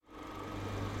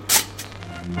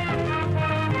Hey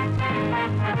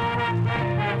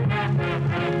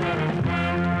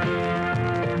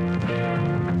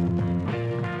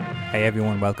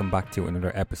everyone, welcome back to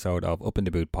another episode of Up in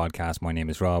the Boot podcast. My name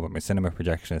is Rob, I'm a cinema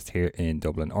projectionist here in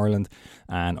Dublin, Ireland,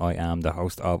 and I am the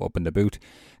host of Up in the Boot.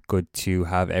 Good to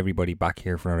have everybody back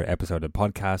here for another episode of the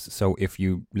podcast. So if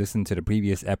you listened to the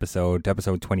previous episode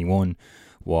 21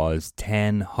 was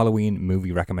 10 Halloween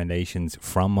movie recommendations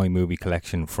from my movie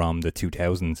collection from the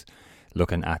 2000s.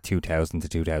 Looking at 2000 to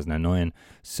 2009.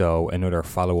 So another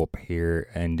follow-up here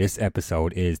in this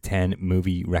episode is 10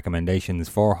 movie recommendations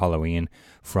for Halloween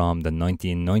from the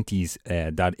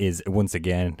 1990s. That is once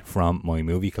again from my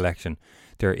movie collection.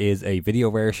 There is a video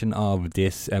version of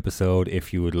this episode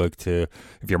if you would like to,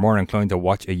 if you're more inclined to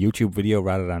watch a YouTube video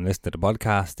rather than listen to the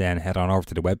podcast, then head on over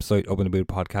to the website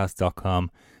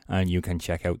upinthebootpodcast.com and you can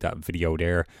check out that video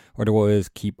there. Otherwise,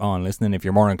 keep on listening. If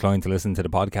you're more inclined to listen to the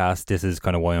podcast, this is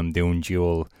kind of why I'm doing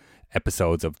dual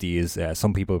episodes of these.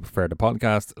 Some people prefer the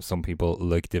podcast, some people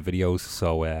like the videos.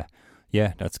 So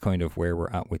yeah, that's kind of where we're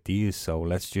at with these. So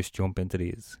let's just jump into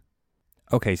these.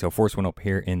 Okay, so first one up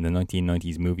here in the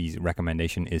 1990s movies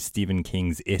recommendation is Stephen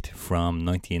King's It from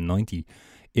 1990.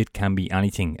 It can be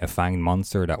anything, a fanged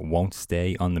monster that won't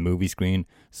stay on the movie screen,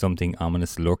 something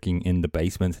ominous lurking in the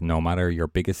basement. No matter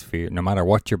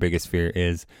what your biggest fear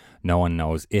is, no one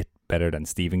knows it better than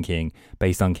Stephen King.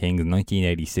 Based on King's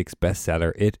 1986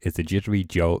 bestseller, It is a jittery,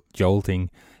 jolting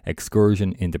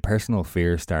excursion into personal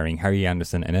fear starring Harry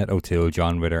Anderson, Annette O'Toole,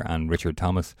 John Ritter and Richard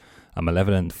Thomas. A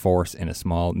malevolent force in a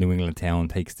small New England town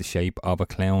takes the shape of a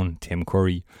clown, Tim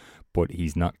Curry. But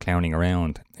he's not clowning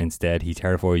around. Instead, he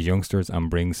terrifies youngsters and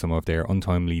brings some of their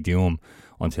untimely doom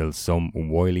until some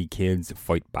wily kids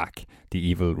fight back. The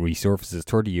evil resurfaces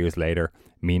 30 years later,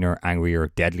 meaner, angrier,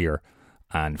 deadlier,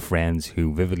 and friends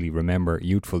who vividly remember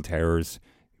youthful terrors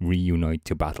reunite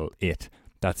to battle it.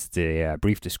 That's the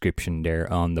brief description there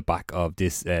on the back of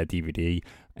this DVD.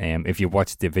 If you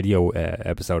watch the video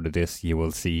episode of this, you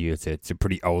will see it's a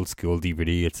pretty old school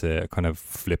DVD. It's a kind of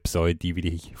flip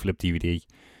DVD.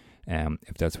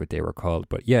 If that's what they were called.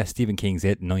 But yeah, Stephen King's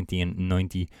It,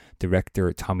 1990.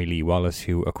 Director Tommy Lee Wallace,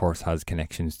 who of course has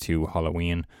connections to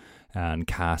Halloween. And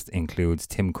cast includes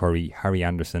Tim Curry, Harry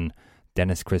Anderson,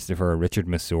 Dennis Christopher, Richard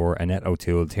Masur, Annette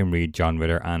O'Toole, Tim Reid, John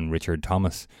Ritter and Richard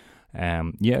Thomas.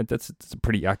 Yeah, that's a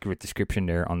pretty accurate description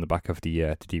there on the back of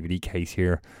the DVD case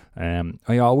here.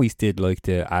 I always did like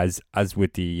as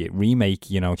with the remake,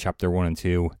 chapter 1 and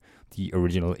 2, the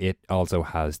original It also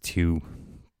has two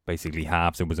basically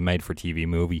halves. It was a made-for-TV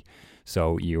movie,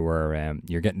 so you're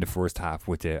getting the first half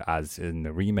with as in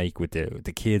the remake with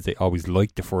the kids. I always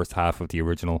liked the first half of the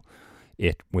original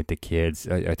It with the kids.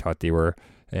 I thought they were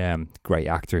great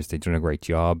actors. They'd done a great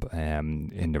job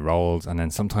in the roles, and then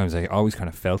sometimes I always kind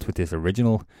of felt with this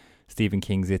original Stephen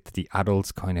King's It, the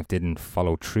adults kind of didn't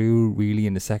follow through really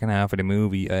in the second half of the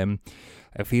movie.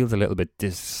 It feels a little bit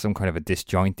some kind of a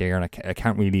disjoint there, and I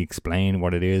can't really explain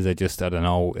what it is. I don't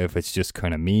know if it's just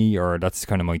kind of me or that's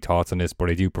kind of my thoughts on this, but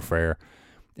I do prefer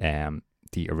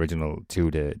the original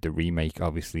to the remake.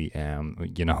 Obviously,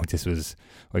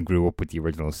 I grew up with the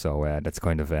original, so that's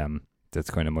kind of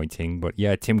my thing. But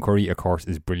yeah, Tim Curry, of course,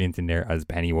 is brilliant in there as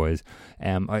Pennywise.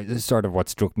 Sort of what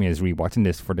struck me as rewatching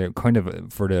this for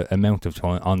the amount of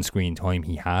time on-screen time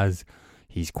he has.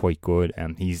 He's quite good,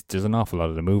 and there's an awful lot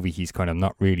of the movie he's kind of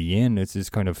not really in. It's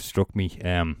just kind of struck me,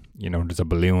 there's a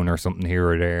balloon or something here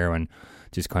or there, and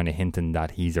just kind of hinting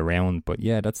that he's around. But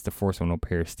yeah, that's the first one up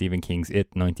here, Stephen King's It,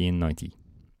 1990.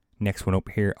 Next one up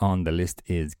here on the list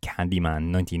is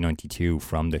Candyman, 1992,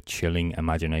 from the chilling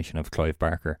imagination of Clive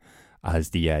Barker, as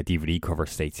the DVD cover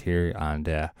states here,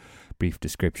 and brief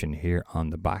description here on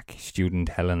the back. Student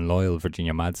Helen Loyal,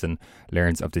 Virginia Madsen,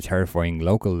 learns of the terrifying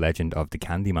local legend of the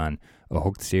Candyman, a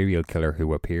hooked serial killer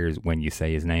who appears when you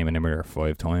say his name in a mirror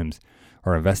 5 times.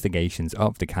 Her investigations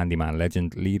of the Candyman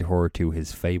legend lead her to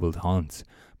his fabled haunts,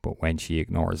 but when she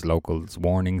ignores locals'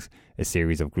 warnings, a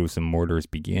series of gruesome murders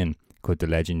begin. Could the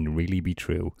legend really be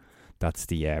true? That's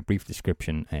the brief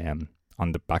description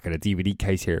on the back of the DVD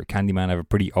case here. Candyman have a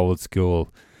pretty old school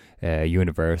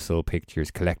Universal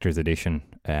Pictures Collector's Edition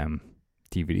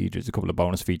DVD. There's a couple of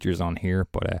bonus features on here,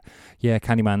 but yeah,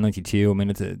 Candyman 92. I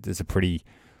mean, it's a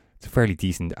fairly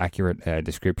decent, accurate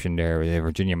description there.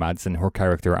 Virginia Madsen, her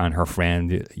character and her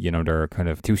friend, they're kind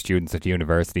of two students at the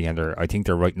university, and I think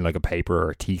they're writing like a paper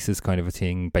or a thesis kind of a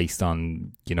thing based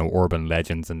on urban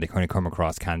legends, and they kind of come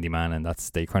across Candyman, and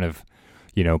they kind of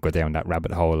go down that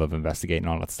rabbit hole of investigating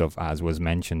all that stuff, as was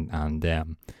mentioned, and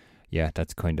yeah,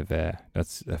 that's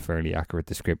a fairly accurate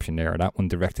description there. That one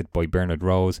directed by Bernard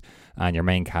Rose, and your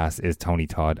main cast is Tony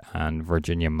Todd and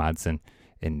Virginia Madsen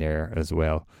in there as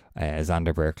well.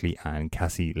 Xander Berkeley and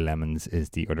Cassie Lemons is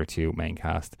the other two main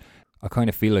cast. I kind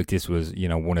of feel like this was,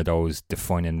 one of those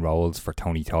defining roles for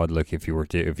Tony Todd. Like if you were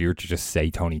to just say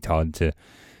Tony Todd to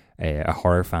a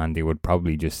horror fan, they would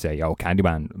probably just say, "Oh,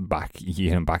 Candyman, back to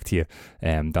you."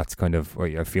 That's kind of,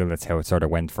 I feel that's how it sort of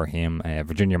went for him.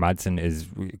 Virginia Madsen is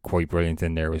quite brilliant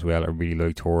in there as well. I really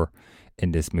liked her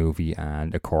in this movie,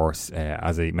 and of course,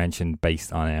 as I mentioned,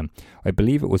 based on I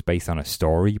believe it was based on a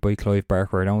story by Clive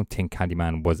Barker. I don't think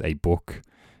Candyman was a book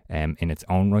in its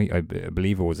own right. I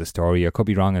believe it was a story. I could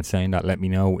be wrong in saying that. Let me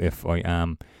know if I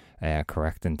am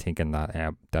correct in thinking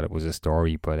that it was a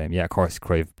story. But of course,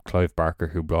 Clive Barker,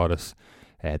 who brought us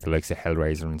the likes of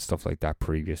Hellraiser and stuff like that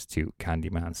previous to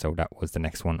Candyman. So that was the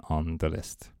next one on the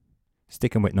list.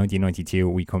 Sticking with 1992,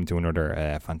 we come to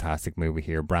another fantastic movie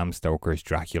here, Bram Stoker's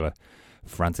Dracula.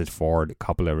 Francis Ford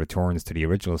Coppola returns to the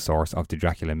original source of the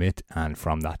Dracula myth, and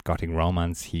from that gothic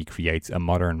romance he creates a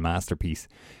modern masterpiece.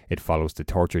 It follows the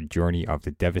tortured journey of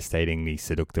the devastatingly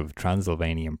seductive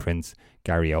Transylvanian prince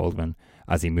Gary Oldman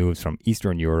as he moves from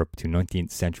Eastern Europe to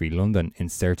 19th century London in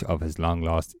search of his long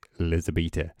lost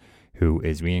Elisabetta, who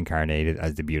is reincarnated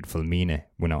as the beautiful Mina,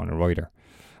 Winona Ryder.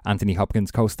 Anthony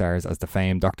Hopkins co-stars as the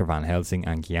famed Dr. Van Helsing,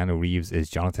 and Keanu Reeves is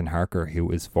Jonathan Harker,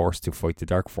 who is forced to fight the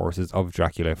dark forces of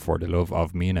Dracula for the love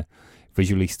of Mina.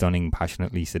 Visually stunning,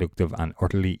 passionately seductive, and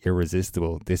utterly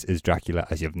irresistible, this is Dracula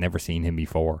as you've never seen him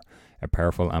before. A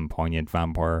powerful and poignant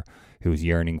vampire whose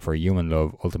yearning for human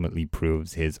love ultimately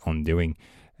proves his undoing.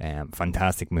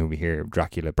 Fantastic movie here,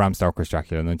 Dracula, Bram Stoker's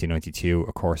Dracula, 1992,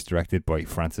 of course directed by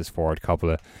Francis Ford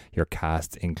Coppola. Your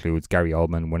cast includes Gary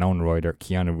Oldman, Winona Ryder,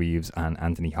 Keanu Reeves, and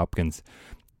Anthony Hopkins.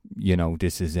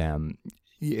 This is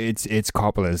it's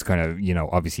Coppola's kind of,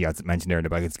 obviously as mentioned there in the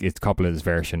back, it's Coppola's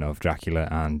version of Dracula,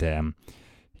 and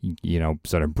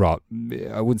sort of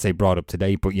I wouldn't say brought up to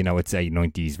date, but it's a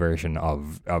 90s version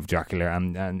of Dracula,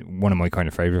 and one of my kind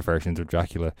of favourite versions of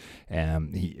Dracula.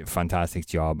 Fantastic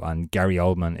job, and Gary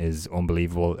Oldman is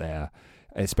unbelievable,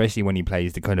 especially when he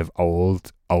plays the kind of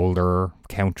older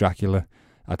Count Dracula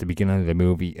at the beginning of the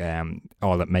movie.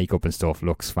 All that makeup and stuff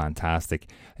looks fantastic.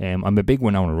 I'm a big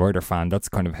Winona Ryder fan. That's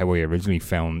kind of how I originally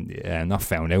not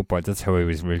found out, but that's how I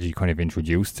was originally kind of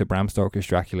introduced to Bram Stoker's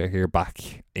Dracula here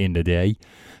back in the day.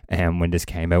 When this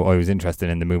came out, I was interested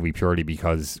in the movie purely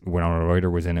because Winona Ryder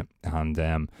was in it, and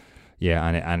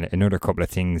and another couple of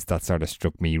things that sort of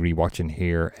struck me rewatching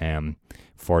here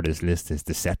for this list is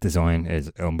the set design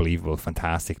is unbelievable,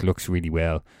 fantastic, looks really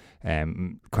well,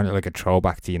 kind of like a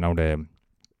throwback to the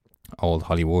old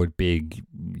Hollywood, big,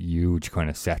 huge kind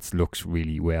of sets, looks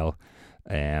really well.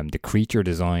 The creature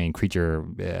design,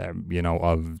 of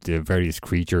the various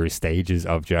creature stages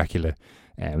of Dracula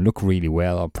look really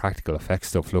well. All practical effects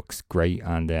stuff looks great,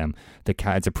 and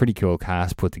it's a pretty cool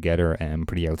cast put together,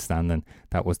 pretty outstanding.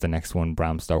 That was the next one,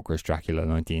 Bram Stoker's Dracula,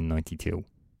 1992.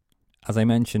 As I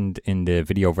mentioned in the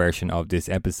video version of this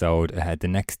episode, the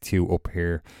next two up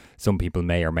here, some people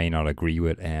may or may not agree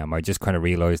with. I just kind of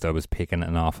realised I was picking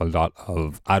an awful lot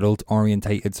of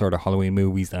adult-orientated sort of Halloween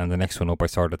movies, and the next one up I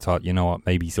sort of thought,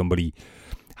 maybe somebody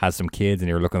has some kids and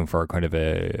you're looking for kind of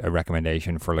a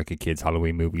recommendation for like a kid's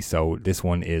Halloween movie. So this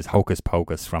one is Hocus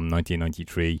Pocus from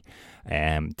 1993,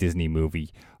 Disney movie.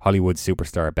 Hollywood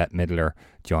superstar Bette Midler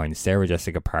joins Sarah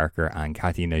Jessica Parker and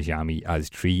Kathy Najimy as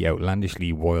three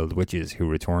outlandishly wild witches who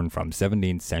return from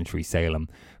 17th century Salem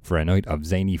for a night of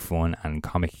zany fun and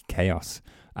comic chaos.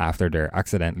 After they're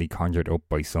accidentally conjured up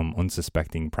by some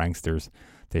unsuspecting pranksters,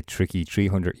 the tricky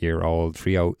 300-year-old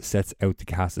trio sets out to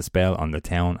cast a spell on the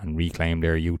town and reclaim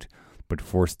their youth. But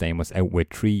first they must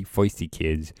outwit three feisty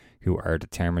kids who are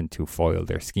determined to foil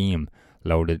their scheme.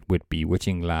 Loaded with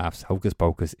bewitching laughs, Hocus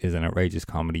Pocus is an outrageous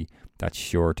comedy that's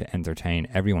sure to entertain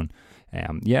everyone.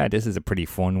 This is a pretty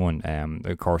fun one.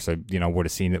 Of course, I would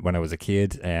have seen it when I was a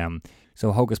kid.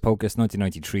 So Hocus Pocus,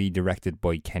 1993, directed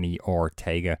by Kenny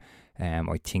Ortega.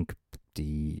 I think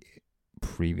he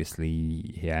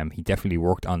definitely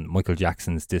worked on Michael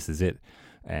Jackson's This Is It.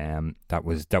 That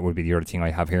would be the other thing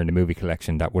I have here in the movie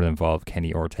collection that would involve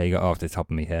Kenny Ortega off the top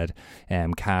of my head.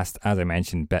 Cast, as I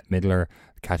mentioned, Bette Midler,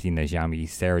 Kathy Najimy,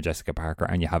 Sarah Jessica Parker,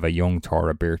 and you have a young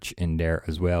Tora Birch in there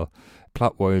as well.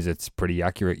 Plot wise, it's pretty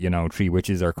accurate. Three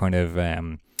witches are kind of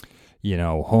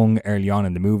hung early on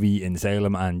in the movie in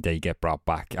Salem, and they get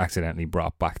accidentally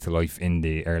brought back to life in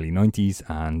the early 90s,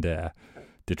 and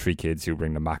the three kids who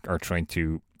bring them back are trying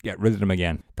to get rid of them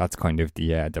again. That's kind of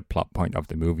the plot point of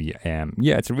the movie.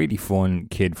 It's a really fun,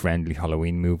 kid-friendly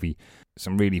Halloween movie.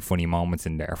 Some really funny moments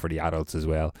in there for the adults as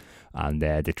well. And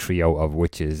the trio of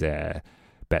witches,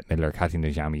 Bette Midler, Kathy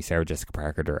Najimy, Sarah Jessica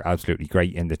Parker, they're absolutely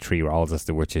great in the three roles as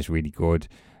the witches, really good.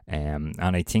 And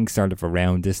I think sort of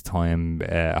around this time,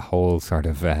 a whole sort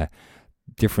of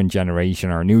different generation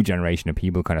or a new generation of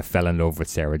people kind of fell in love with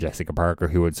Sarah Jessica Parker,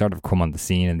 who had sort of come on the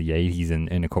scene in the 80s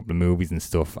in a couple of movies and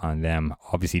stuff. And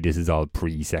obviously this is all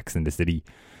pre-Sex and the City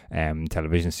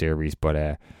television series, but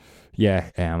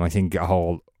I think a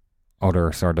whole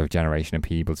other sort of generation of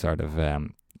people sort of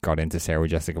got into Sarah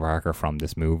Jessica Parker from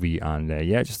this movie. And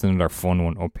just another fun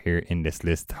one up here in this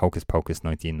list, Hocus Pocus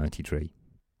 1993.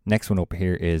 Next one up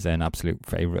here is an absolute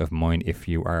favourite of mine. If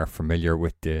you are familiar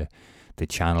with the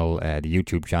channel, the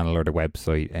YouTube channel or the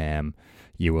website,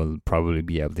 you will probably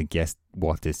be able to guess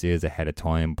what this is ahead of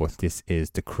time, but this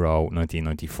is The Crow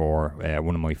 1994,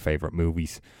 one of my favourite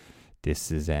movies.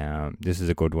 This is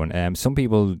a good one. Some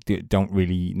people don't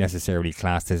really necessarily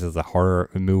class this as a horror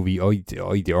movie. I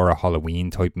do, or a Halloween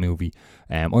type movie.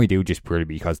 I do, just purely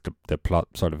because the plot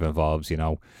sort of involves,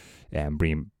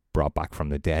 being brought back from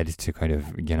the dead to kind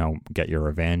of, get your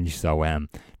revenge. So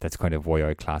that's kind of why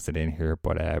I class it in here.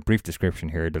 But a brief description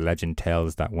here. The legend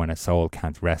tells that when a soul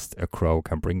can't rest, a crow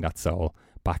can bring that soul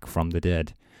back from the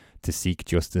dead to seek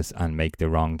justice and make the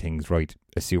wrong things right.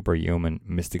 A superhuman,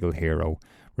 mystical hero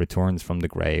returns from the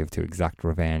grave to exact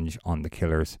revenge on the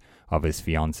killers of his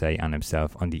fiancée and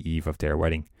himself on the eve of their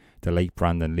wedding. The late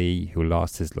Brandon Lee, who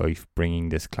lost his life bringing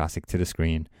this classic to the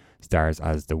screen, stars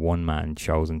as the one man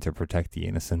chosen to protect the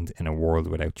innocent in a world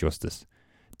without justice.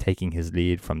 Taking his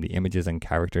lead from the images and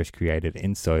characters created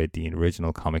inside the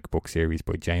original comic book series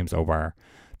by James O'Barr,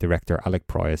 director Alec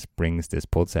Proyas brings this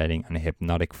pulsating and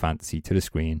hypnotic fantasy to the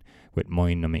screen with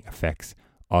mind-numbing effects,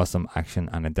 awesome action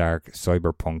and a dark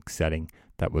cyberpunk setting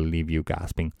that will leave you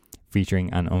gasping,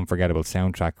 featuring an unforgettable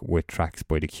soundtrack with tracks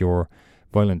by The Cure,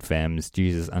 Violent Femmes,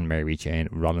 Jesus and Mary Chain,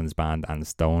 Rollins Band and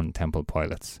Stone Temple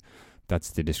Pilots.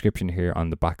 That's the description here on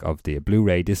the back of the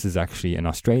Blu-ray. This is actually an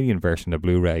Australian version of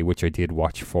Blu-ray, which I did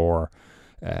watch for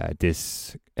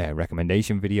this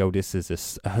recommendation video. This is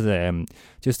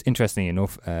just interesting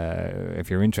enough,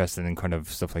 if you're interested in kind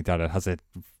of stuff like that, it has a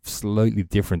slightly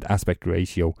different aspect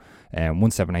ratio,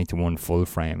 178 to 1 full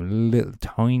frame,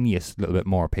 tiniest little bit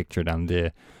more picture than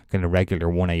the kind of regular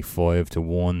 185 to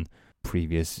 1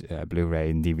 previous Blu-ray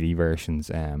and DVD versions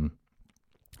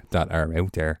that are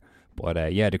out there. But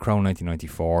The Crow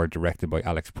 1994, directed by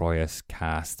Alex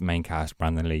Proyas, main cast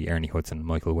Brandon Lee, Ernie Hudson,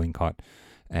 Michael Wincott.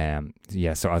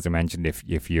 So as I mentioned,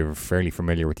 if you're fairly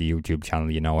familiar with the YouTube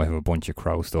channel, I have a bunch of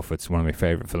Crow stuff. It's one of my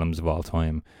favourite films of all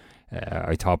time.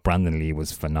 I thought Brandon Lee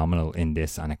was phenomenal in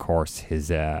this, and of course his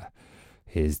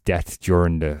death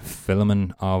during the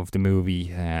filming of the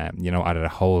movie, added a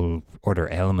whole other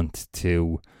element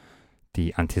to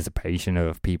the anticipation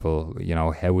of people.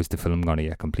 How was the film going to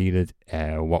get completed?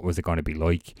 What was it going to be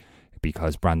like?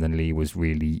 Because Brandon Lee was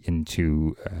really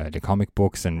into the comic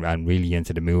books and really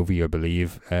into the movie, I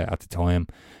believe, at the time.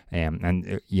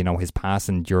 And his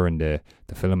passing during the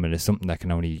filming is something that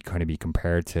can only kind of be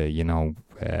compared to,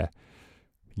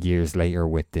 years later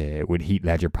with Heath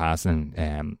Ledger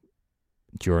passing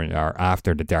during or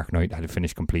after The Dark Knight had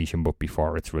finished completion, but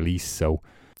before its release. So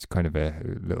it's kind of a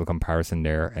little comparison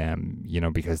there,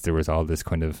 because there was all this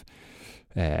kind of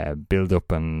build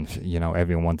up, and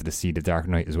everyone wanted to see The Dark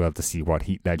Knight as well, to see what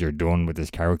Heath Ledger done with his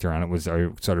character. And it was, I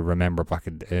sort of remember back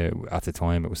at the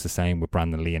time, it was the same with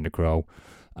Brandon Lee and The Crow.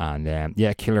 And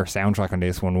killer soundtrack on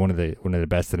this one of the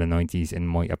best of the 90s in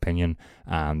my opinion.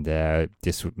 And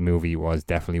this movie was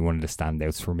definitely one of the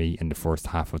standouts for me in the first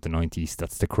half of the 90s.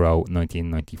 That's The Crow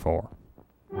 1994.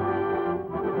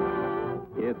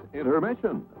 It's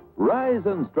intermission. Rise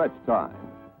and stretch time.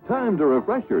 Time to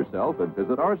refresh yourself and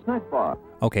visit our snack bar.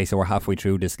 Okay, so we're halfway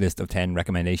through this list of 10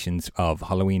 recommendations of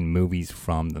Halloween movies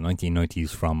from the 1990s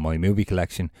from my movie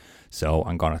collection. So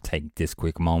I'm going to take this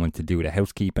quick moment to do the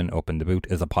housekeeping. Up in the Boot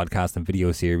is a podcast and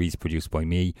video series produced by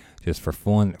me just for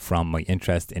fun from my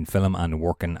interest in film and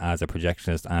working as a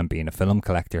projectionist and being a film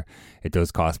collector. It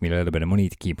does cost me a little bit of money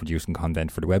to keep producing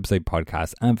content for the website,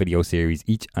 podcast and video series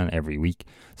each and every week.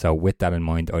 So with that in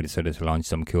mind, I decided to launch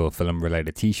some cool film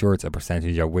related t-shirts, a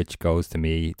percentage of which goes to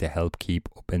me to help keep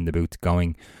Up in the Boot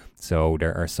going. So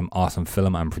there are some awesome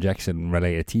film and projection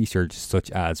related t-shirts,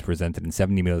 such as presented in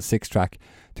 70mm 6-track,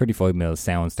 35mm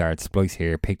Sound Start, Splice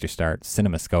Here, Picture Start,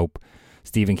 CinemaScope,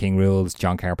 Stephen King Rules,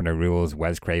 John Carpenter Rules,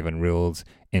 Wes Craven Rules,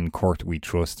 In Court We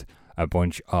Trust. A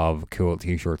bunch of cool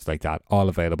t-shirts like that, all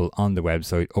available on the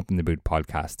website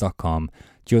upinthebootpodcast.com.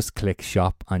 Just click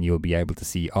shop and you'll be able to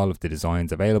see all of the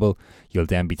designs available. You'll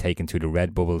then be taken to the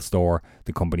Redbubble store,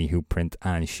 the company who print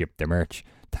and ship the merch.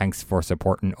 Thanks for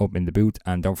supporting Up in the Boot,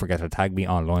 and don't forget to tag me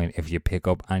online if you pick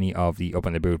up any of the Up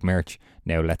in the Boot merch.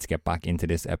 Now let's get back into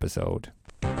this episode.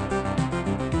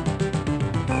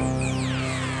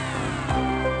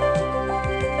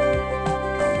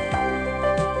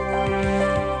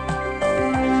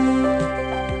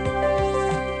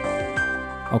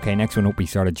 Okay, next one up, we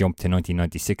sort of jump to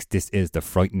 1996. This is The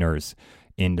Frighteners.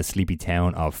 In the sleepy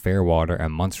town of Fairwater, a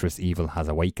monstrous evil has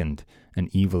awakened. An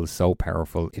evil so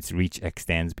powerful its reach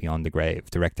extends beyond the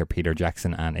grave. Director Peter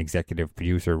Jackson and executive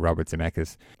producer Robert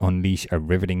Zemeckis unleash a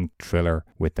riveting thriller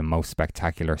with the most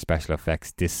spectacular special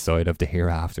effects this side of the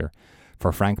hereafter.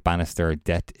 For Frank Bannister,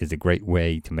 death is a great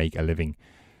way to make a living,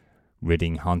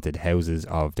 ridding haunted houses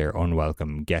of their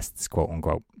unwelcome guests, quote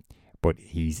unquote. But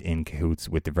he's in cahoots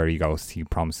with the very ghosts he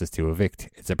promises to evict.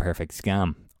 It's a perfect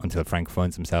scam, until Frank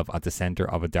finds himself at the centre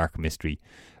of a dark mystery.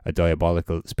 A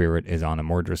diabolical spirit is on a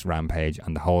murderous rampage,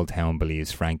 and the whole town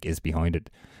believes Frank is behind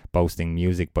it. Boasting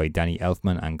music by Danny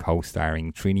Elfman and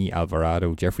co-starring Trini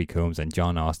Alvarado, Jeffrey Combs and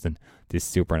John Austin, this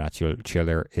supernatural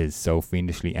chiller is so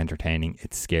fiendishly entertaining,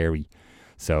 it's scary.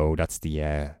 So that's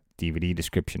the DVD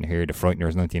description here. The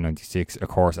Frighteners 1996, of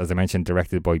course, as I mentioned,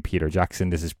 directed by Peter Jackson.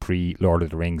 This is pre-Lord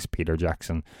of the Rings Peter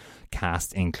Jackson.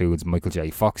 Cast includes Michael J.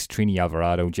 Fox, Trini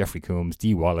Alvarado, Jeffrey Combs,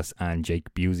 Dee Wallace and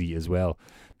Jake Busey as well.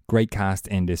 Great cast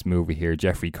in this movie here.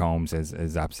 Jeffrey Combs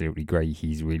is absolutely great.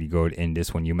 He's really good in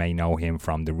this one. You may know him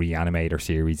from the Reanimator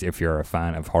series if you're a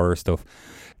fan of horror stuff.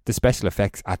 The special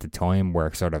effects at the time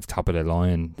were sort of top of the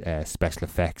line special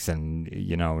effects, and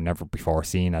you know, never before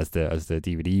seen, as the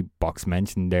DVD box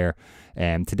mentioned there.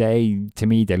 Today, to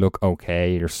me, they look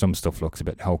okay. There's some stuff looks a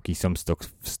bit hokey, some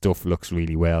stuff looks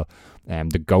really well.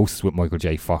 The ghosts with Michael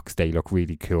J. Fox, they look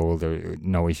really cool. There are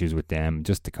no issues with them.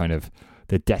 Just the kind of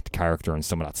the death character and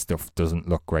some of that stuff doesn't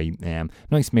look great.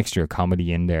 Nice mixture of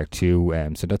comedy in there too.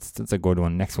 So that's a good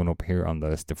one. Next one up here on the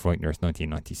list, The Frighteners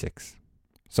 1996.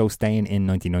 So staying in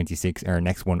 1996, our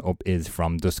next one up is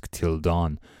From Dusk Till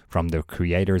Dawn. From the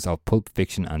creators of Pulp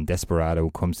Fiction and Desperado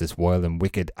comes this wild and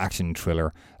wicked action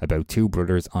thriller about two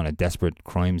brothers on a desperate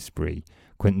crime spree.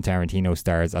 Quentin Tarantino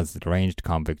stars as the deranged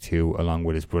convict who, along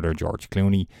with his brother George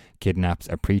Clooney, kidnaps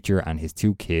a preacher and his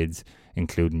two kids,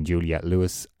 including Juliette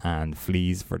Lewis, and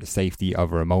flees for the safety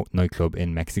of a remote nightclub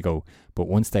in Mexico. But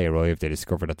once they arrive, they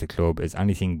discover that the club is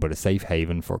anything but a safe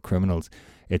haven for criminals.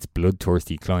 Its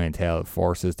bloodthirsty clientele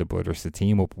forces the brothers to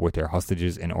team up with their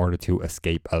hostages in order to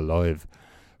escape alive.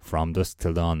 From Dusk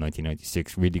Till Dawn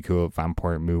 1996, really cool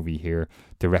vampire movie here.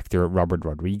 Director Robert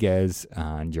Rodriguez,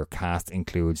 and your cast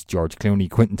includes George Clooney,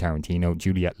 Quentin Tarantino,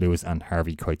 Juliette Lewis and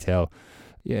Harvey Keitel.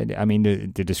 Yeah, I mean,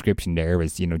 the description there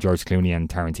is, you know, George Clooney and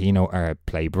Tarantino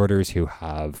play brothers who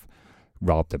have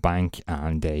robbed a bank,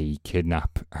 and they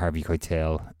kidnap Harvey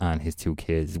Keitel and his two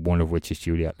kids, one of which is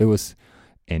Juliette Lewis,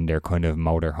 in their kind of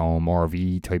motorhome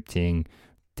RV type thing.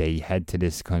 They head to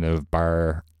this kind of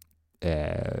bar,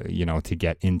 to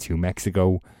get into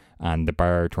Mexico, and the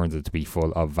bar turns out to be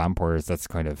full of vampires. That's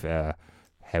kind of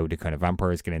how the kind of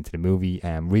vampires get into the movie.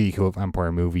 Really cool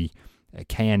vampire movie.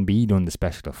 KNB done the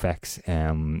special effects.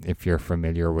 If you're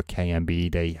familiar with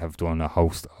KNB, they have done a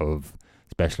host of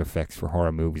special effects for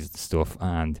horror movies and stuff.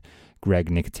 And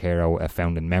Greg Nicotero, a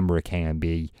founding member of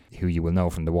KNB, who you will know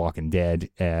from The Walking Dead,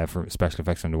 for special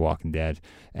effects on The Walking Dead.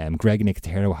 Greg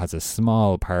Nicotero has a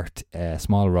small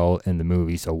role in the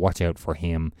movie, so watch out for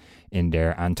him in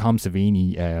there. And Tom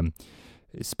Savini,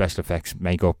 special effects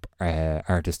makeup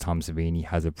artist Tom Savini,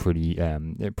 has a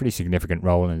pretty significant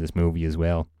role in this movie as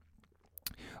well.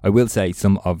 I will say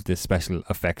some of the special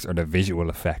effects, or the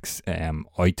visual effects,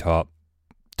 I thought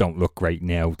don't look great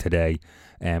now today.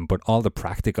 But all the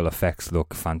practical effects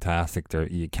look fantastic.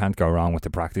 You can't go wrong with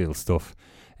the practical stuff.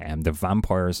 The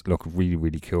vampires look really,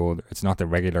 really cool. It's not the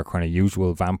regular kind of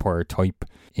usual vampire type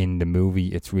in the movie.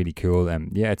 It's really cool.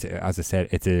 As I said,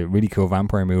 it's a really cool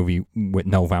vampire movie with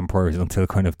no vampires until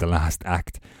kind of the last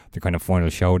act, the kind of final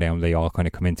showdown. They all kind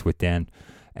of come into it then.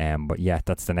 But yeah,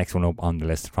 that's the next one up on the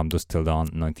list, From Dusk Till Dawn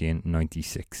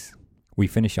 1996. We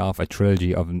finish off a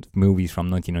trilogy of movies from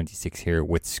 1996 here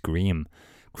with Scream.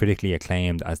 Critically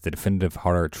acclaimed as the definitive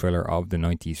horror thriller of the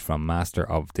 90s from master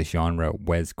of the genre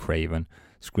Wes Craven,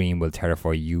 Scream will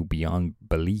terrify you beyond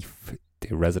belief.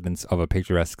 The residents of a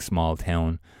picturesque small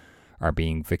town are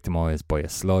being victimized by a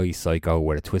sly psycho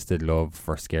with a twisted love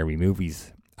for scary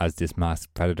movies. As this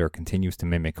masked predator continues to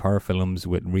mimic horror films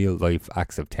with real-life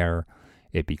acts of terror,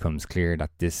 it becomes clear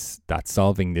that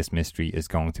solving this mystery is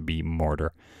going to be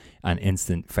murder. An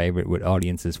instant favourite with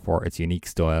audiences for its unique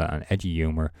style and edgy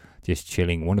humour, this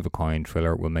chilling, one-of-a-kind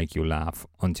thriller will make you laugh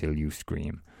until you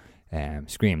scream.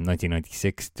 Scream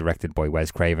 1996, directed by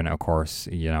Wes Craven, of course,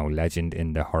 legend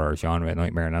in the horror genre.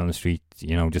 Nightmare on Elm Street,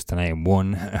 just to name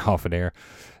one off of there.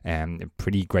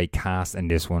 Pretty great cast in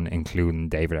this one, including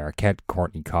David Arquette,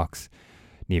 Courtney Cox,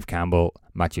 Neve Campbell,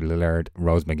 Matthew Lillard,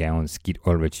 Rose McGowan, Skeet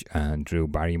Ulrich and Drew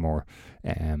Barrymore.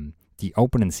 The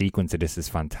opening sequence of this is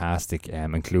fantastic,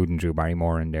 including Drew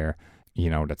Barrymore in there.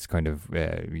 that's kind of,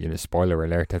 spoiler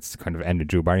alert, that's kind of ended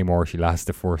Drew Barrymore. She lasts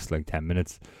the first like 10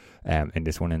 minutes in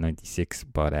this one in 96.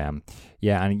 But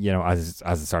yeah, and as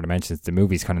I sort of mentioned, the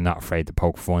movie's kind of not afraid to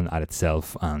poke fun at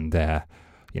itself. And I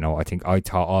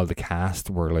thought all the cast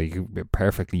were like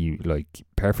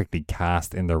perfectly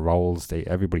cast in their roles.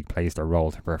 Everybody plays their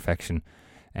role to perfection.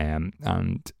 And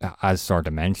as sort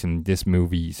of mentioned, this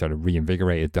movie sort of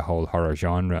reinvigorated the whole horror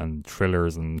genre and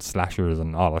thrillers and slashers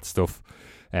and all that stuff.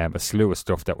 A slew of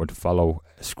stuff that would follow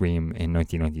Scream in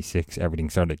 1996. Everything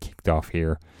sort of kicked off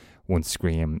here once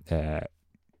Scream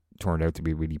turned out to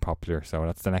be really popular. So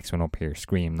that's the next one up here,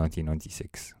 Scream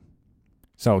 1996.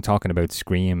 So talking about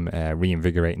Scream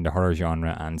reinvigorating the horror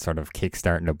genre and sort of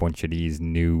kickstarting a bunch of these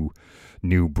new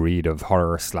breed of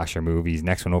horror slasher movies.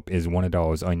 Next one up is one of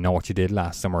those, I Know What You Did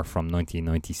Last Summer from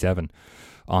 1997.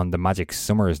 On the magic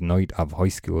summer's night of high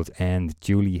school's end,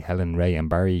 Julie, Helen, Ray and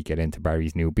Barry get into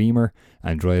Barry's new Beamer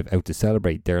and drive out to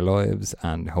celebrate their lives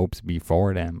and hopes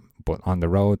before them. But on the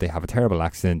road, they have a terrible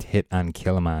accident, hit and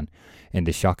kill a man. In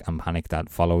the shock and panic that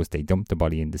follows, they dump the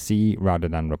body in the sea rather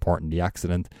than reporting the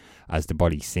accident. As the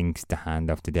body sinks, the hand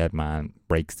of the dead man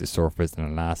breaks the surface in a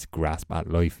last grasp at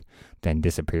life, then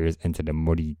disappears into the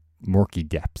murky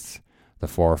depths. The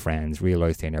four friends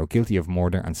realise they are now guilty of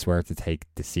murder and swear to take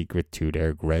the secret to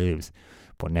their graves.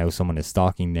 But now someone is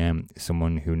stalking them,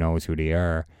 someone who knows who they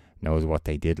are, knows what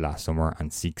they did last summer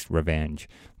and seeks revenge.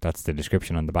 That's the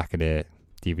description on the back of the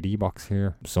DVD box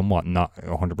here. Somewhat not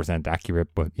 100% accurate,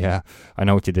 but yeah. I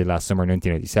Know What You Did Last Summer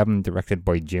 1987, directed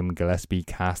by Jim Gillespie.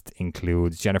 Cast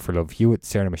includes Jennifer Love Hewitt,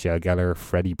 Sarah Michelle Gellar,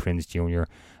 Freddie Prinze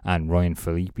Jr. and Ryan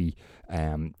Phillippe.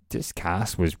 This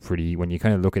cast was pretty, when you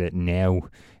kind of look at it now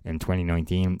in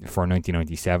 2019, for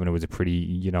 1997, it was a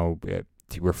pretty,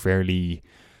 they were fairly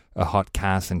a hot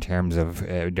cast in terms of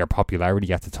their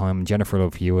popularity at the time. Jennifer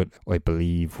Love Hewitt, I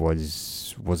believe,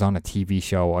 was on a TV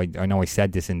show. I know I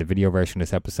said this in the video version of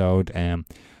this episode.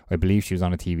 I believe she was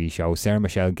on a TV show. Sarah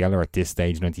Michelle Gellar at this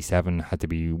stage, 97, had to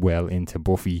be well into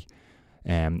Buffy.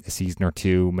 A season or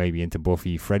two, maybe into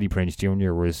Buffy. Freddie Prinze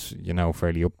Jr. was,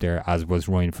 fairly up there, as was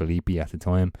Ryan Phillippe at the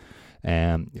time.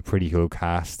 A pretty cool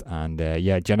cast. And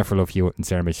Jennifer Love Hewitt and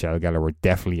Sarah Michelle Gellar were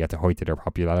definitely at the height of their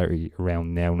popularity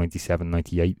around now, 97,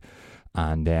 98.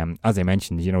 And as I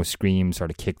mentioned, Scream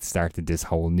sort of kick-started this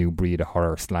whole new breed of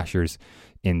horror slashers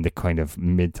in the kind of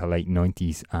mid to late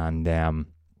 90s. And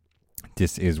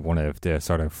this is one of the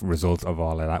sort of results of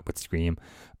all of that with Scream.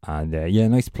 And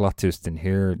nice plot twist in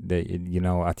here. At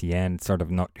the end, sort of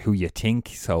not who you think.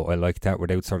 So I like that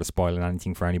without sort of spoiling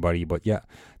anything for anybody. But yeah,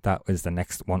 that was the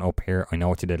next one up here. I Know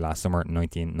What You Did Last Summer,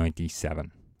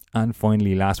 1997. And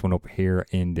finally, last one up here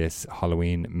in this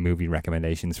Halloween movie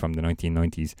recommendations from the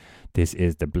 1990s. This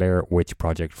is The Blair Witch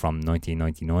Project from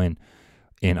 1999.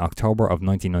 In October of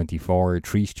 1994,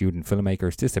 3 student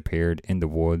filmmakers disappeared in the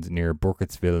woods near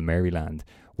Burkittsville, Maryland,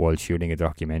 while shooting a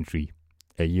documentary.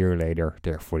 A year later,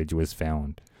 their footage was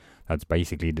found. That's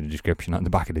basically the description on the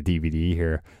back of the DVD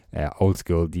here. Old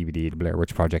school DVD, The Blair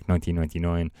Witch Project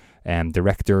 1999.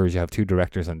 Directors, you have 2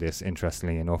 directors on this,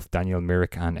 interestingly enough, Daniel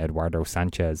Myrick and Eduardo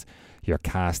Sanchez. Your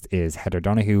cast is Heather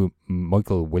Donahue,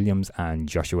 Michael Williams and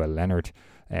Joshua Leonard.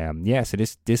 So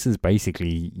this is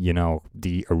basically,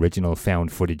 the original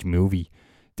found footage movie.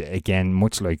 Again,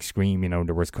 much like Scream,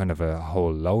 there was kind of a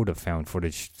whole load of found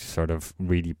footage sort of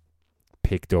really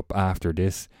picked up after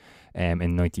this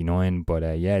in 99, but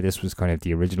this was kind of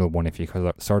the original one. If you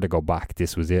sort of go back,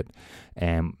 this was it.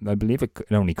 I believe it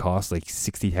only cost like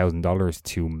 $60,000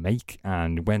 to make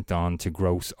and went on to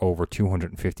gross over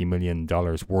 $250 million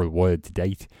worldwide to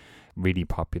date. Really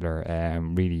popular,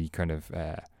 really kind of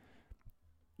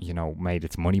made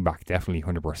its money back, definitely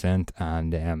 100%.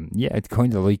 And it's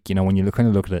kind of like, when you look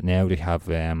at it now, they have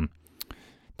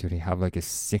do they have like a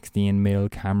 16mm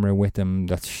camera with them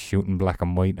that's shooting black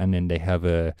and white, and then they have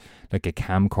a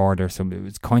camcorder. So it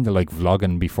was kind of like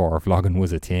vlogging before vlogging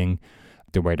was a thing.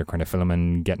 The way they're kind of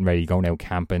filming, getting ready, going out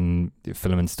camping,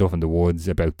 filming stuff in the woods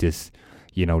about this,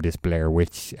 this Blair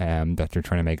Witch that they're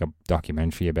trying to make a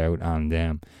documentary about. And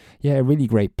a really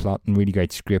great plot and really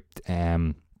great script.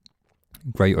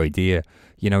 Great idea.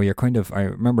 You're kind of, I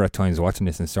remember at times watching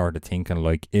this and started thinking,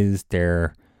 like, is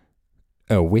there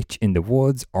a witch in the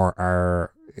woods, or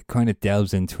are it kind of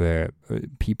delves into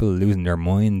people losing their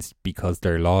minds because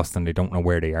they're lost and they don't know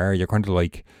where they are? You're kind of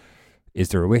like, is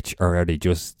there a witch, or are they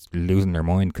just losing their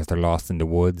mind because they're lost in the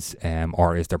woods,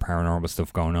 or is there paranormal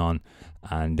stuff going on?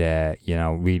 And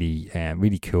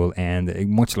really cool. And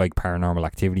much like Paranormal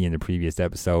Activity in the previous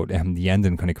episode, the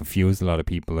ending kind of confused a lot of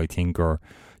people, I think, or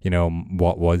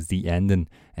what was the ending.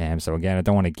 So again, I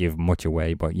don't want to give much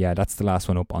away, but yeah, that's the last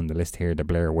one up on the list here, the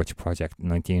Blair Witch Project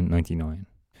 1999.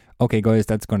 Okay guys,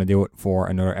 that's going to do it for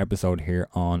another episode here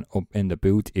on Up in the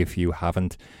Boot. If you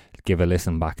haven't, give a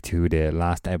listen back to the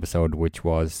last episode, which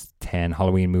was 10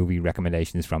 Halloween movie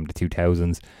recommendations from the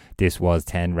 2000s. This was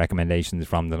 10 recommendations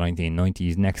from the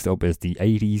 1990s. Next up is the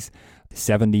 80s,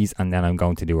 70s, and then I'm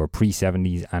going to do a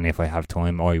pre-70s, and if I have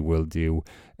time I will do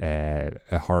a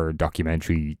horror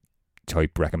documentary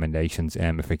type recommendations.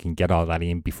 If I can get all that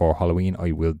in before Halloween,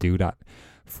 I will do that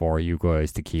for you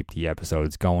guys to keep the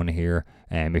episodes going here.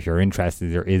 If you're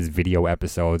interested, there is video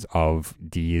episodes of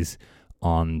these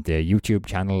on the YouTube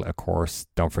channel. Of course,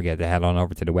 don't forget to head on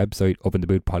over to the website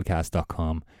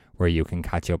upinthebootpodcast.com, where you can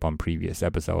catch up on previous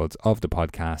episodes of the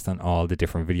podcast and all the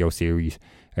different video series.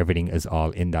 Everything is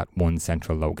all in that one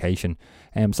central location.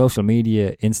 Social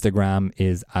media, Instagram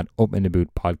is at Up in the Boot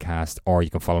Podcast, or you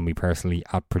can follow me personally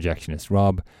at Projectionist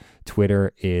Rob.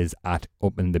 Twitter is at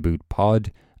Up in the Boot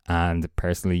Pod, and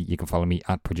personally you can follow me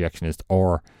at Projectionist,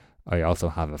 or I also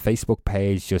have a Facebook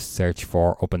page. Just search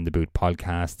for Up in the Boot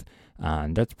Podcast.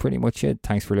 And that's pretty much it.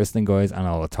 Thanks for listening, guys, and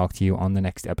I'll talk to you on the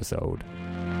next episode.